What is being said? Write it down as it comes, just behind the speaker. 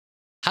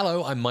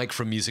Hello, I'm Mike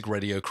from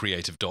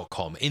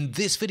musicradiocreative.com. In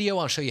this video,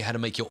 I'll show you how to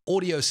make your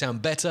audio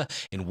sound better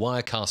in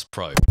Wirecast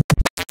Pro.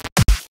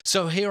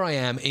 So here I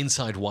am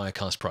inside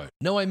Wirecast Pro.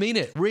 No, I mean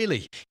it,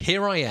 really.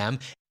 Here I am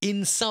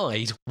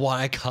inside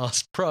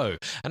Wirecast Pro.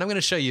 And I'm going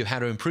to show you how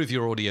to improve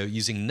your audio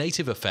using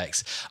native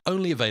effects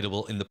only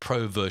available in the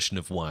Pro version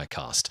of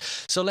Wirecast.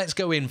 So let's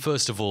go in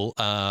first of all.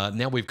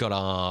 Now we've got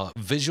our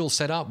visual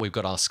set up. We've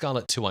got our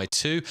Scarlett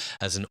 2i2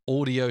 as an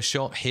audio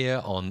shot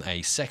here on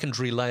a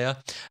secondary layer.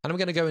 And I'm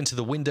going to go into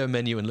the window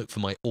menu and look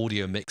for my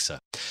audio mixer.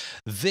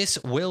 This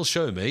will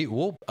show me,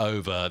 whoop,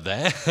 over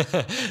there,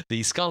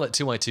 the Scarlett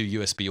 2i2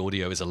 USB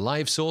audio is a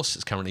live source.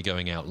 It's currently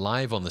going out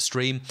live on the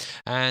stream.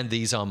 And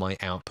these are my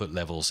output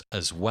levels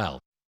as well.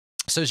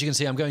 So as you can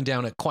see, I'm going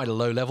down at quite a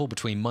low level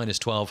between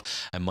 -12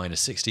 and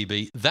 -6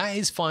 dB. That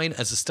is fine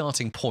as a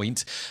starting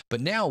point,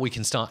 but now we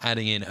can start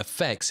adding in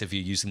effects if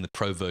you're using the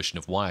Pro version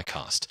of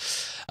Wirecast.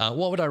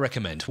 What would I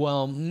recommend?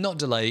 Well, not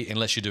delay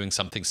unless you're doing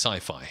something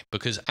sci-fi,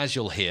 because as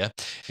you'll hear,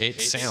 it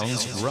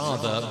sounds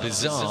rather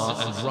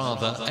bizarre and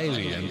rather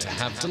alien to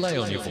have delay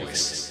on your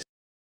voice.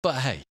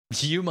 But hey,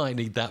 you might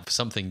need that for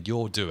something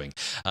you're doing.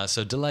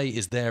 So delay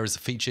is there as a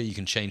feature. You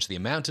can change the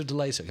amount of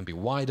delay so it can be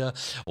wider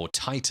or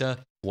tighter,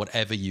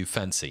 whatever you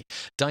fancy.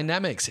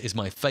 Dynamics is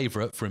my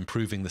favorite for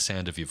improving the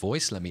sound of your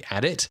voice. Let me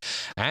add it,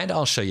 and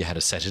I'll show you how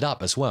to set it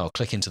up as well.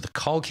 Click into the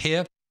cog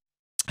here.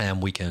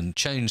 And we can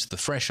change the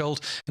threshold.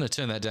 I'm going to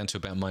turn that down to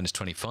about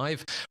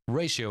 -25.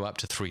 Ratio up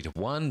to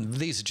 3:1.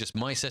 These are just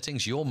my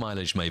settings. Your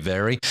mileage may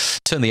vary.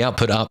 Turn the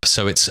output up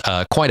so it's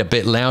quite a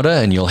bit louder,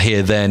 and you'll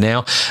hear there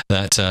now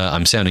that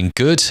I'm sounding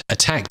good.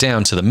 Attack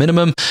down to the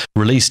minimum.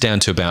 Release down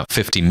to about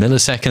 50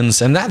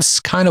 milliseconds. And that's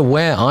kind of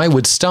where I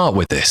would start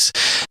with this.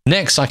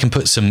 Next, I can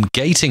put some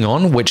gating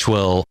on, which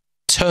will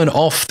turn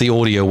off the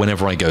audio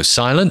whenever I go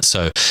silent,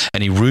 so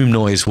any room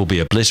noise will be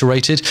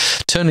obliterated.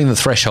 Turning the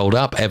threshold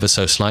up ever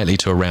so slightly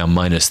to around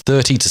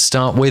 -30 to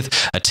start with.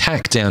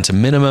 Attack down to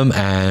minimum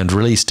and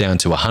release down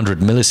to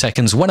 100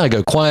 milliseconds. When I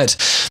go quiet,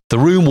 the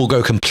room will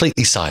go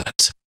completely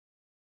silent.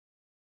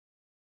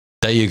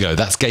 There you go.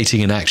 That's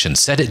gating in action.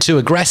 Set it too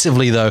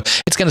aggressively, though.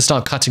 It's going to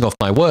start cutting off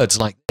my words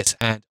like this.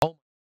 And oh,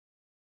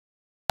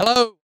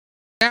 hello,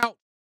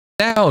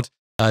 out.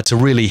 To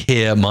really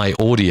hear my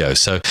audio.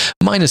 So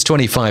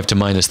 -25 to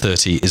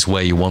 -30 is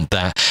where you want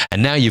that.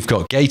 And now you've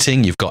got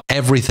gating, you've got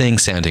everything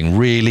sounding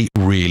really,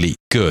 really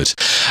good.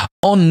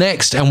 On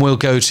next, and we'll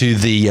go to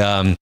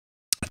the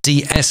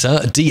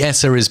DeEsser.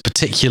 DeEsser is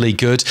particularly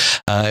good.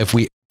 If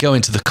we go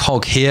into the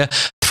cog here,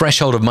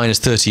 threshold of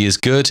 -30 is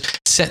good.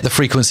 Set the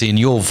frequency in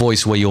your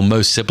voice where you're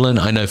most sibilant.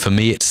 I know for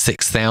me it's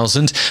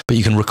 6000, but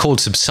you can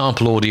record some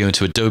sample audio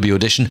into Adobe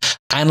Audition,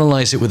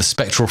 analyze it with a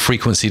spectral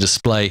frequency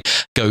display,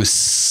 go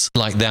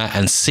like that,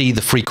 and see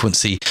the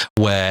frequency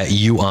where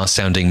you are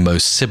sounding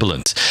most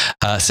sibilant.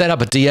 Set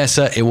up a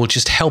DeEsser. It will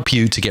just help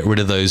you to get rid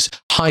of those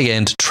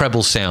high-end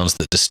treble sounds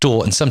that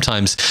distort and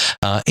sometimes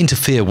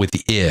interfere with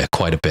the ear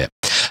quite a bit.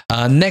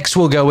 Next,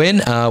 we'll go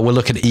in, we'll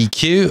look at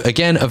EQ.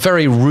 Again, a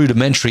very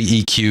rudimentary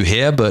EQ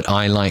here, but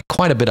I like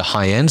quite a bit of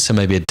high end, so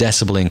maybe a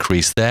decibel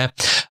increase there,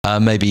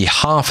 maybe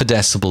half a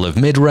decibel of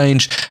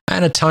mid-range,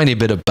 and a tiny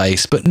bit of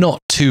bass, but not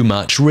too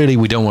much. Really,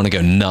 we don't want to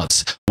go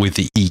nuts with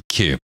the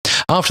EQ.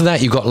 After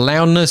that, you've got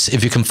loudness.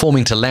 If you're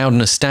conforming to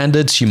loudness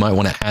standards, you might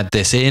want to add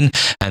this in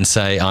and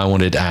say, I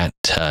want it at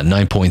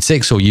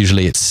 9.6, or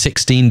usually it's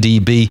 16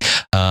 dB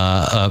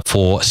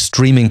for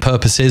streaming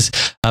purposes.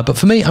 But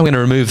for me, I'm going to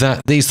remove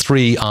that. These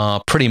three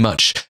are pretty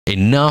much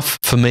enough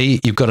for me.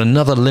 You've got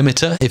another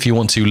limiter if you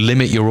want to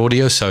limit your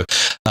audio, so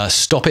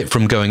stop it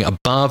from going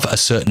above a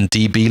certain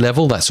dB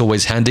level. That's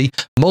always handy.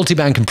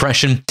 Multiband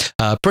compression,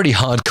 pretty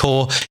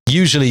hardcore.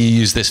 Usually you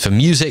use this for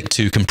music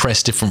to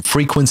compress different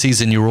frequencies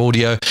in your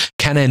audio.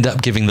 Can end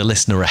up giving the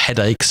listener a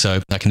headache,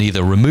 so I can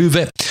either remove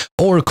it,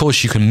 or of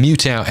course you can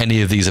mute out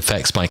any of these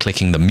effects by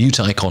clicking the mute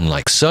icon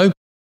like so.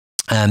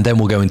 And then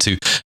we'll go into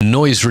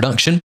noise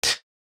reduction.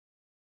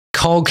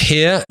 Cog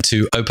here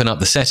to open up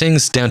the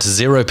settings down to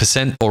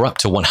 0% or up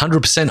to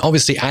 100%.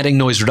 Obviously, adding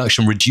noise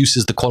reduction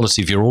reduces the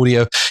quality of your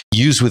audio.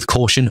 Use with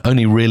caution,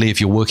 only really if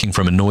you're working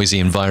from a noisy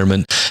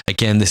environment.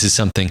 Again, this is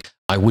something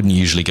I wouldn't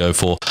usually go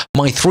for.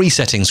 My three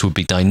settings would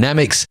be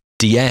dynamics,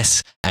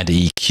 DS, and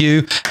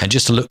EQ. And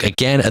just to look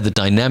again at the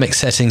dynamic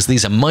settings,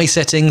 these are my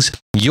settings.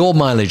 Your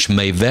mileage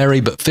may vary,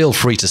 but feel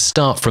free to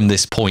start from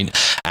this point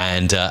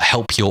and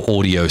help your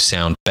audio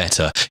sound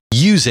better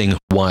using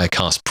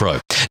Wirecast Pro.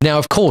 Now,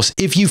 of course,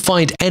 if you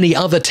find any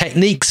other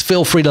techniques,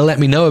 feel free to let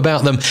me know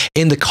about them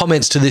in the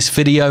comments to this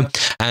video.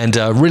 And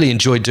really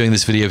enjoyed doing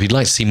this video. If you'd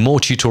like to see more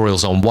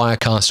tutorials on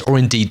Wirecast or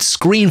indeed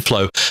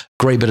ScreenFlow,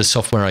 great bit of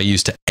software I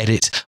use to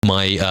edit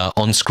my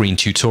on-screen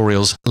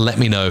tutorials, let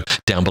me know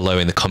down below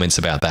in the comments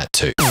about that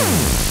too.